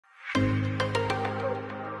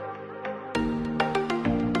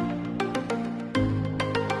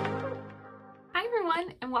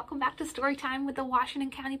and welcome back to Storytime with the Washington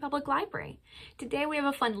County Public Library. Today we have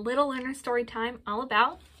a fun little learner story time all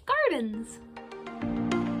about gardens.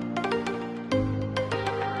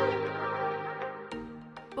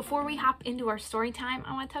 Before we hop into our story time,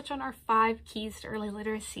 I want to touch on our 5 keys to early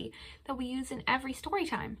literacy that we use in every story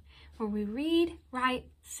time, where we read, write,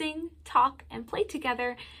 sing, talk, and play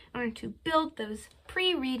together in order to build those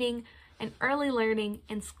pre-reading and early learning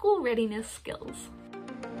and school readiness skills.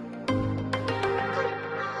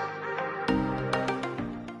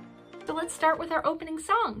 So let's start with our opening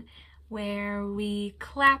song, where we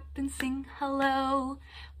clap and sing hello.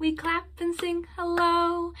 We clap and sing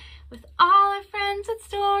hello. With all our friends at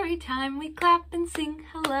story time, we clap and sing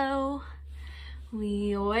hello.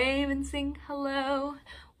 We wave and sing hello.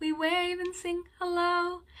 We wave and sing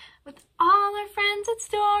hello. With all our friends at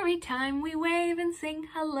story time, we wave and sing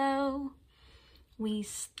hello. We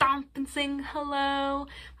stomp and sing hello.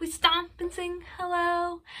 We stomp and sing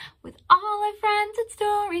hello. With all our friends at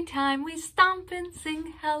story time, we stomp and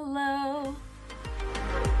sing hello.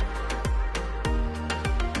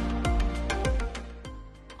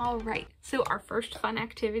 All right, so our first fun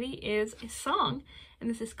activity is a song, and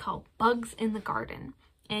this is called Bugs in the Garden.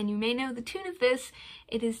 And you may know the tune of this.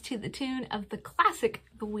 It is to the tune of the classic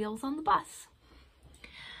The Wheels on the Bus.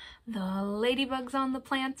 The ladybugs on the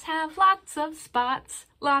plants have lots of spots,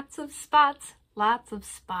 lots of spots, lots of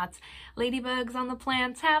spots. Ladybugs on the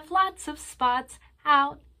plants have lots of spots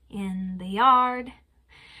out in the yard.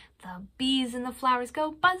 The bees in the flowers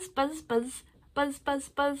go buzz, buzz, buzz, buzz, buzz,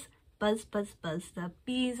 buzz, buzz, buzz, buzz. The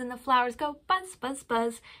bees in the flowers go buzz, buzz,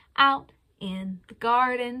 buzz out in the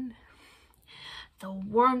garden. The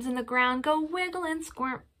worms in the ground go wiggle and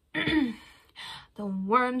squirm. The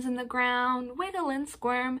worms in the ground wiggle and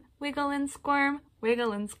squirm, wiggle and squirm,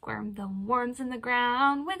 wiggle and squirm. The worms in the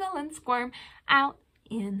ground wiggle and squirm out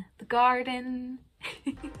in the garden.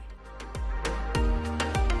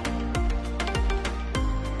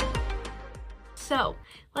 So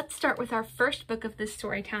let's start with our first book of this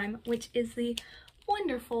story time, which is the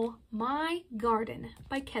wonderful My Garden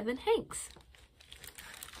by Kevin Hanks.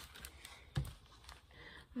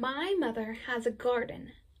 My mother has a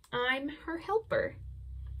garden. I'm her helper.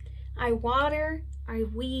 I water, I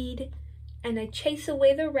weed, and I chase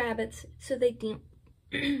away the rabbits so they don't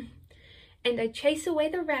and I chase away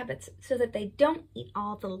the rabbits so that they don't eat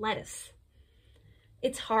all the lettuce.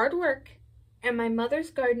 It's hard work, and my mother's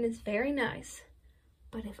garden is very nice.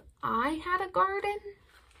 But if I had a garden,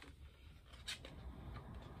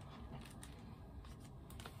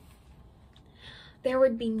 there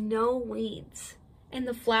would be no weeds, and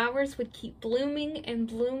the flowers would keep blooming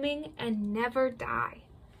and never die.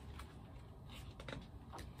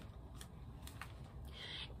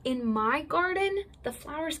 In my garden, the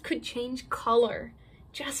flowers could change color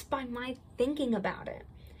just by my thinking about it.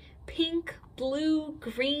 Pink, blue,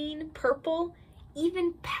 green, purple,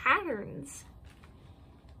 even patterns.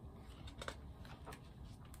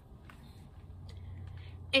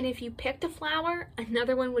 And if you picked a flower,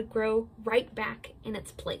 another one would grow right back in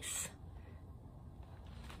its place.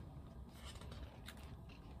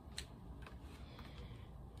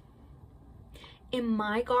 In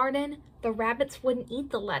my garden, the rabbits wouldn't eat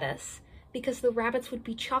the lettuce because the rabbits would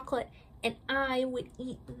be chocolate and I would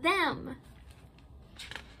eat them.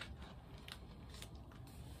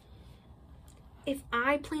 If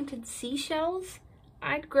I planted seashells,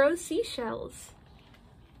 I'd grow seashells.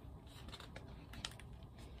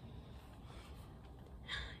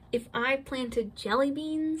 If I planted jelly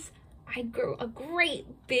beans, I'd grow a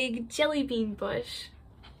great big jelly bean bush.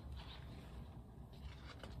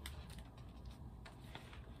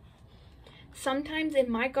 Sometimes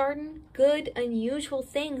in my garden, good, unusual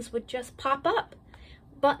things would just pop up.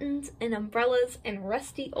 Buttons and umbrellas and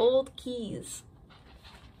rusty old keys.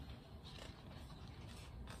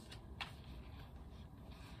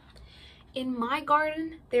 In my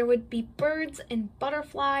garden, there would be birds and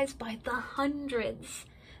butterflies by the hundreds,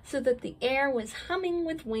 so that the air was humming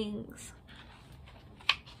with wings.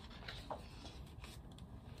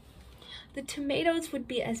 The tomatoes would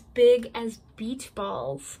be as big as beach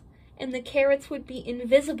balls, and the carrots would be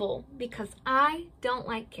invisible because I don't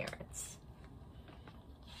like carrots.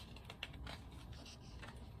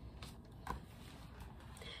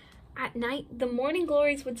 At night, the morning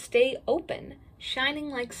glories would stay open, shining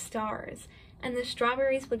like stars, and the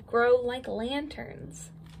strawberries would grow like lanterns.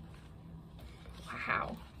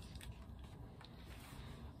 Wow.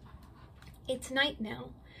 It's night now.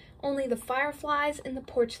 Only the fireflies and the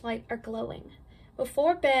porch light are glowing.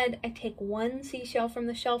 Before bed, I take one seashell from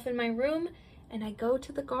the shelf in my room and I go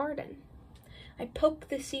to the garden. I poke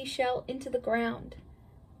the seashell into the ground.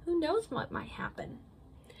 Who knows what might happen?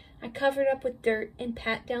 I cover it up with dirt and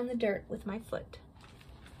pat down the dirt with my foot.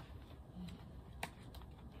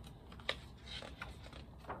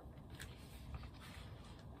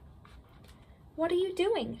 What are you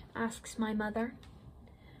doing? Asks my mother.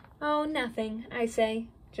 Oh, nothing, I say,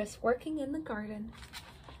 just working in the garden.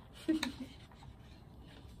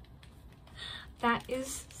 That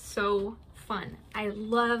is so fun. I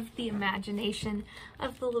love the imagination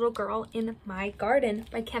of the little girl in My Garden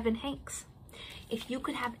by Kevin Hanks. If you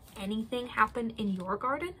could have anything happen in your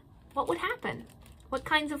garden, what would happen? What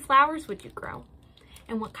kinds of flowers would you grow?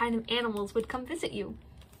 And what kind of animals would come visit you?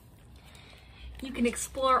 You can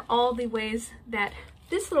explore all the ways that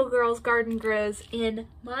this little girl's garden grows in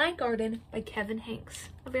My Garden by Kevin Hanks,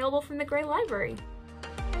 available from the Gray Library.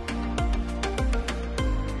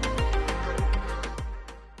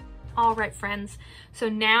 All right, friends, so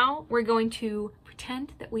now we're going to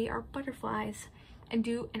pretend that we are butterflies and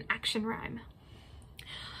do an action rhyme.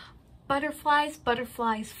 Butterflies,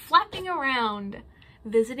 butterflies, flapping around,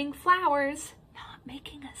 visiting flowers, not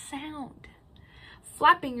making a sound.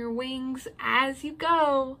 Flapping your wings as you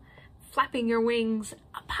go, flapping your wings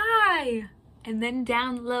up high and then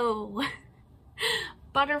down low.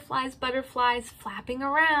 Butterflies, butterflies, flapping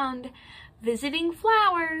around, visiting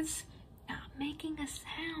flowers, not making a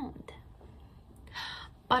sound.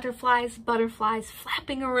 Butterflies, butterflies,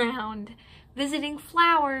 flapping around, visiting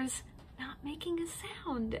flowers, not making a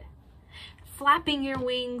sound. Flapping your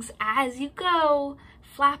wings as you go,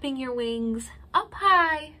 flapping your wings up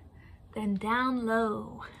high, then down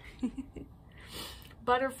low.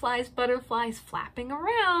 Butterflies, butterflies, flapping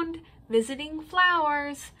around, visiting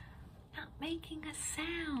flowers, not making a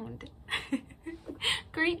sound.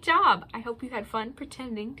 Great job! I hope you had fun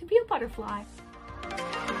pretending to be a butterfly.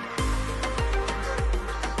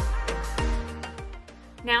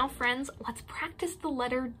 Now, friends, let's practice the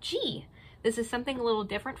letter G. This is something a little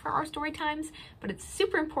different for our story times, but it's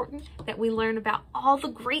super important that we learn about all the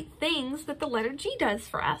great things that the letter G does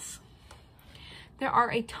for us. There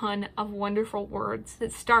are a ton of wonderful words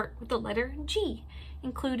that start with the letter G,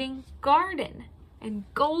 including garden, and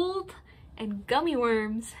gold, and gummy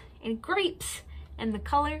worms, and grapes, and the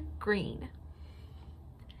color green.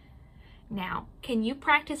 Now, can you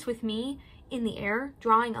practice with me in the air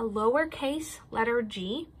drawing a lowercase letter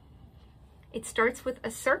G? It starts with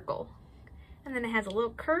a circle, and then it has a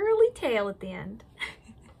little curly tail at the end.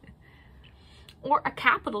 Or a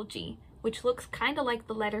capital G, which looks kind of like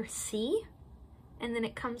the letter C, and then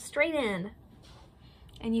it comes straight in,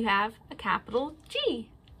 and you have a capital G.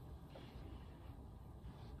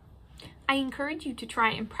 I encourage you to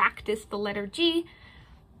try and practice the letter G.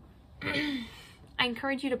 I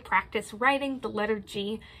encourage you to practice writing the letter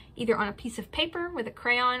G either on a piece of paper with a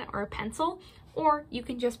crayon or a pencil, or you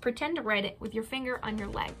can just pretend to write it with your finger on your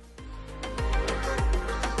leg.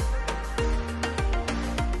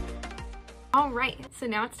 All right, so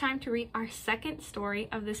now it's time to read our second story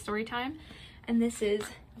of this story time, and this is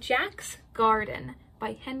Jack's Garden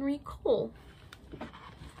by Henry Cole.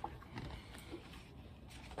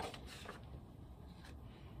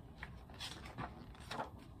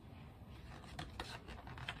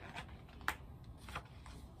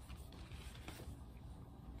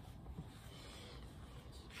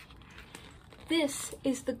 This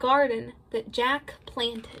is the garden that Jack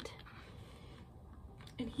planted.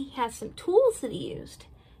 And he has some tools that he used.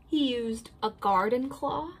 He used a garden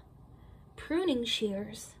claw, pruning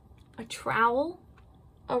shears, a trowel,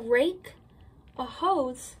 a rake, a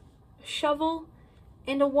hose, a shovel,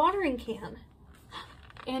 and a watering can,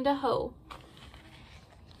 and a hoe.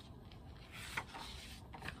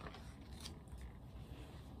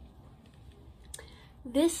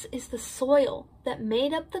 This is the soil that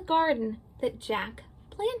made up the garden that Jack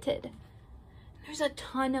planted. There's a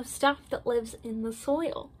ton of stuff that lives in the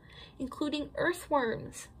soil, including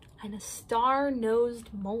earthworms and a star-nosed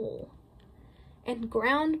mole, and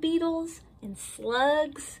ground beetles and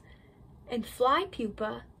slugs and fly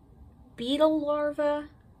pupa, beetle larvae,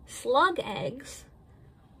 slug eggs,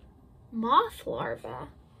 moth larvae,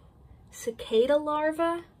 cicada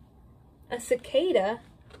larvae, a cicada,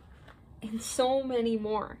 and so many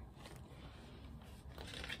more.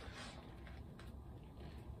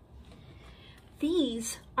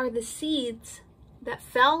 These are the seeds that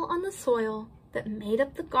fell on the soil that made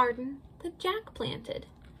up the garden that Jack planted.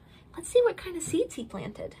 Let's see what kind of seeds he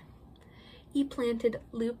planted. He planted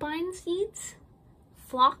lupine seeds,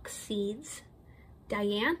 phlox seeds,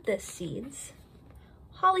 dianthus seeds,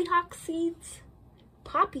 hollyhock seeds,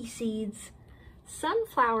 poppy seeds,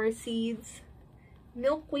 sunflower seeds,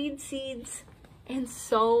 milkweed seeds, and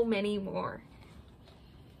so many more.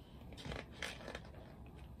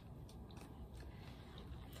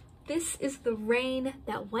 This is the rain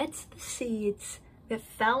that wets the seeds that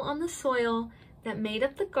fell on the soil that made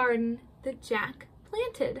up the garden that Jack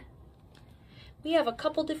planted. We have a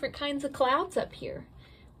couple different kinds of clouds up here.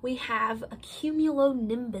 We have a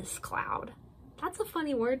cumulonimbus cloud. That's a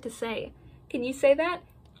funny word to say. Can you say that?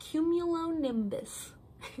 Cumulonimbus.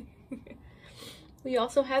 We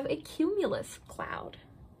also have a cumulus cloud,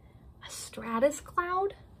 a stratus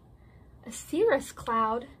cloud, a cirrus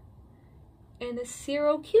cloud, and a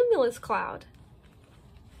cirrocumulus cloud.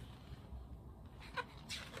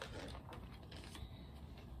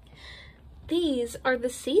 These are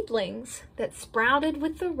the seedlings that sprouted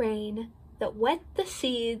with the rain, that wet the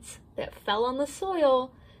seeds, that fell on the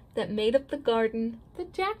soil, that made up the garden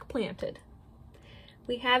that Jack planted.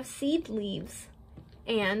 We have seed leaves,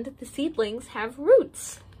 and the seedlings have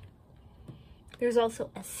roots. There's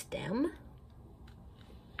also a stem,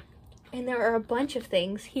 and there are a bunch of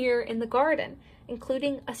things here in the garden,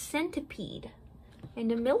 including a centipede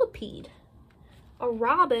and a millipede, a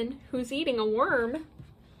robin who's eating a worm.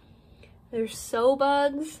 There's sow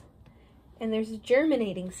bugs, and there's a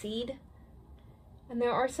germinating seed, and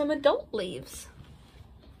there are some adult leaves.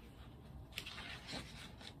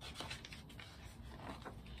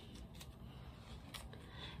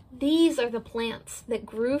 These are the plants that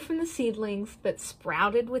grew from the seedlings that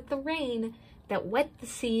sprouted with the rain, that wet the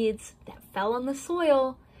seeds, that fell on the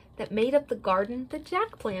soil, that made up the garden that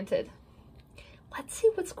Jack planted. Let's see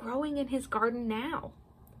what's growing in his garden now.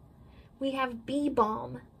 We have bee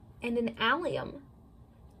balm and an allium.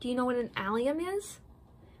 Do you know what an allium is?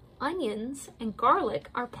 Onions and garlic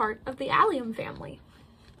are part of the allium family.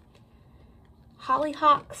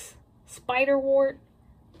 Hollyhocks, spiderwort,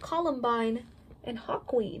 columbine, and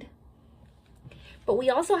hawkweed. But we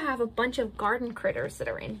also have a bunch of garden critters that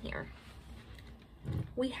are in here.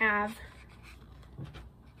 We have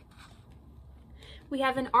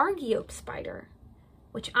an argiope spider,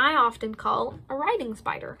 which I often call a riding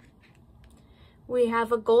spider. We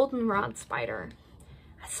have a goldenrod spider,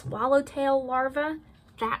 a swallowtail larva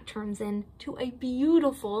that turns into a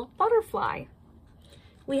beautiful butterfly.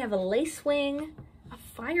 We have a lacewing, a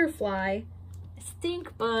firefly, a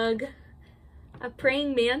stink bug, a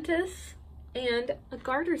praying mantis, and a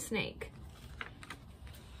garter snake.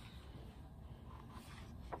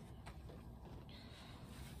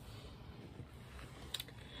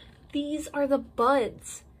 These are the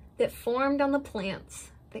buds that formed on the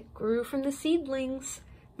plants, that grew from the seedlings,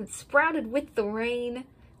 that sprouted with the rain,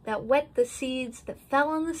 that wet the seeds, that fell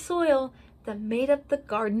on the soil, that made up the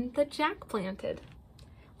garden that Jack planted.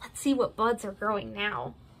 Let's see what buds are growing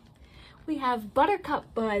now. We have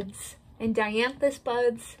buttercup buds and dianthus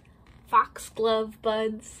buds, foxglove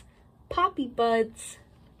buds, poppy buds,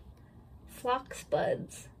 phlox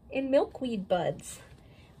buds, and milkweed buds.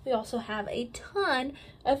 We also have a ton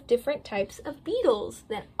of different types of beetles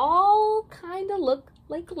that all kind of look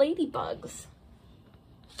like ladybugs.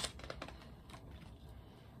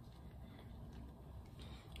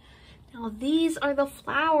 Now these are the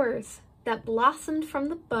flowers that blossomed from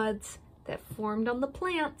the buds that formed on the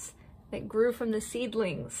plants, that grew from the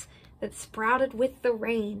seedlings, that sprouted with the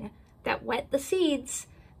rain, that wet the seeds,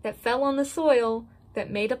 that fell on the soil, that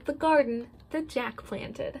made up the garden that Jack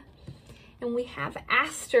planted. And we have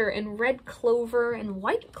aster and red clover and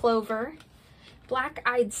white clover,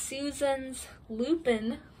 black-eyed Susans,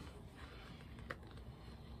 lupin,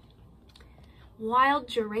 wild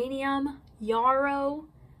geranium, yarrow,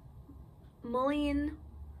 mullein,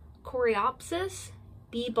 coreopsis,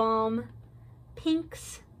 bee balm,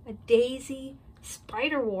 pinks, a daisy,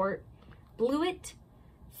 spiderwort, bluet,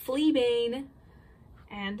 fleabane,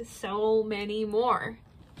 and so many more.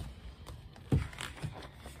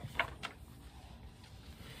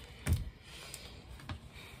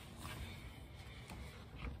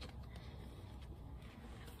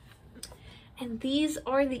 And these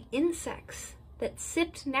are the insects that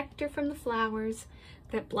sipped nectar from the flowers,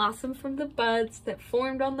 that blossomed from the buds, that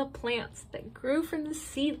formed on the plants, that grew from the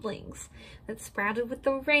seedlings, that sprouted with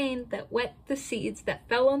the rain, that wet the seeds, that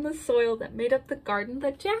fell on the soil, that made up the garden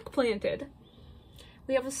that Jack planted.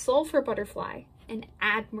 We have a sulfur butterfly, an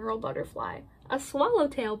admiral butterfly, a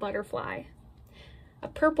swallowtail butterfly, a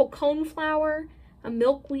purple coneflower, a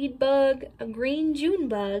milkweed bug, a green June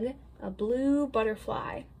bug, a blue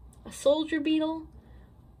butterfly, a soldier beetle,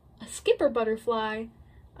 a skipper butterfly,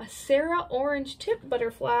 a Sarah orange tip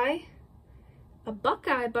butterfly, a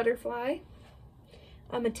buckeye butterfly,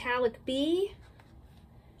 a metallic bee,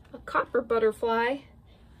 a copper butterfly,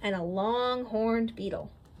 and a long-horned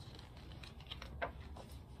beetle.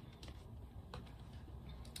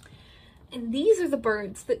 And these are the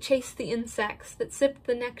birds that chased the insects, that sipped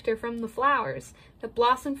the nectar from the flowers, that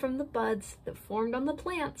blossomed from the buds, that formed on the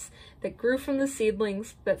plants, that grew from the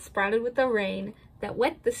seedlings, that sprouted with the rain, that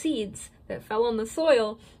wet the seeds, that fell on the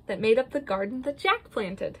soil, that made up the garden that Jack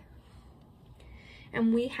planted.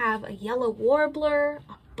 And we have a yellow warbler,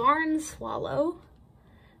 a barn swallow,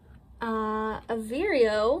 a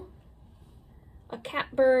vireo, a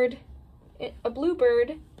catbird, a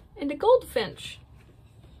bluebird, and a goldfinch.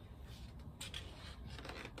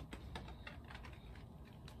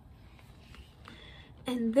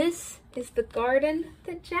 And this is the garden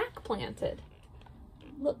that Jack planted.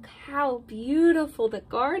 Look how beautiful the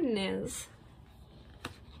garden is.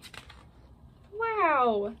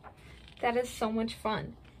 Wow, that is so much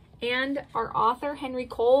fun. And our author, Henry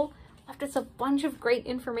Cole, left us a bunch of great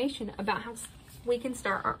information about how we can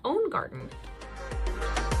start our own garden.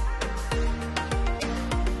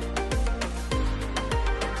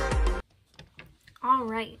 All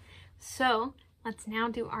right, so let's now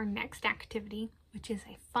do our next activity, which is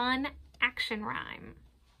a fun action rhyme.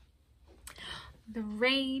 The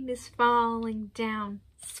rain is falling down,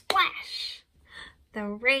 splash! The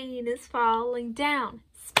rain is falling down,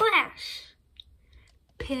 splash!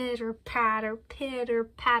 Pitter patter,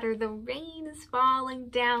 the rain is falling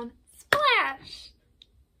down, splash!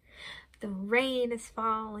 The rain is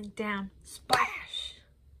falling down, splash!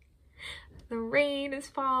 The rain is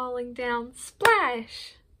falling down,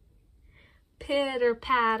 splash! Pitter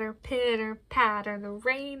patter, the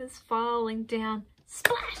rain is falling down,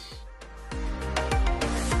 splash!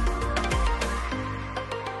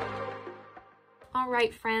 All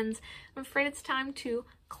right, friends, I'm afraid it's time to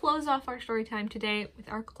close off our story time today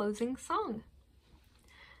with our closing song.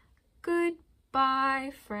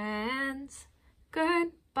 Goodbye, friends.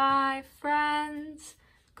 Goodbye, friends.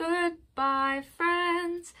 Goodbye,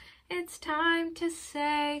 friends. It's time to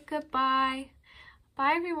say goodbye.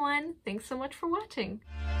 Bye, everyone. Thanks so much for watching.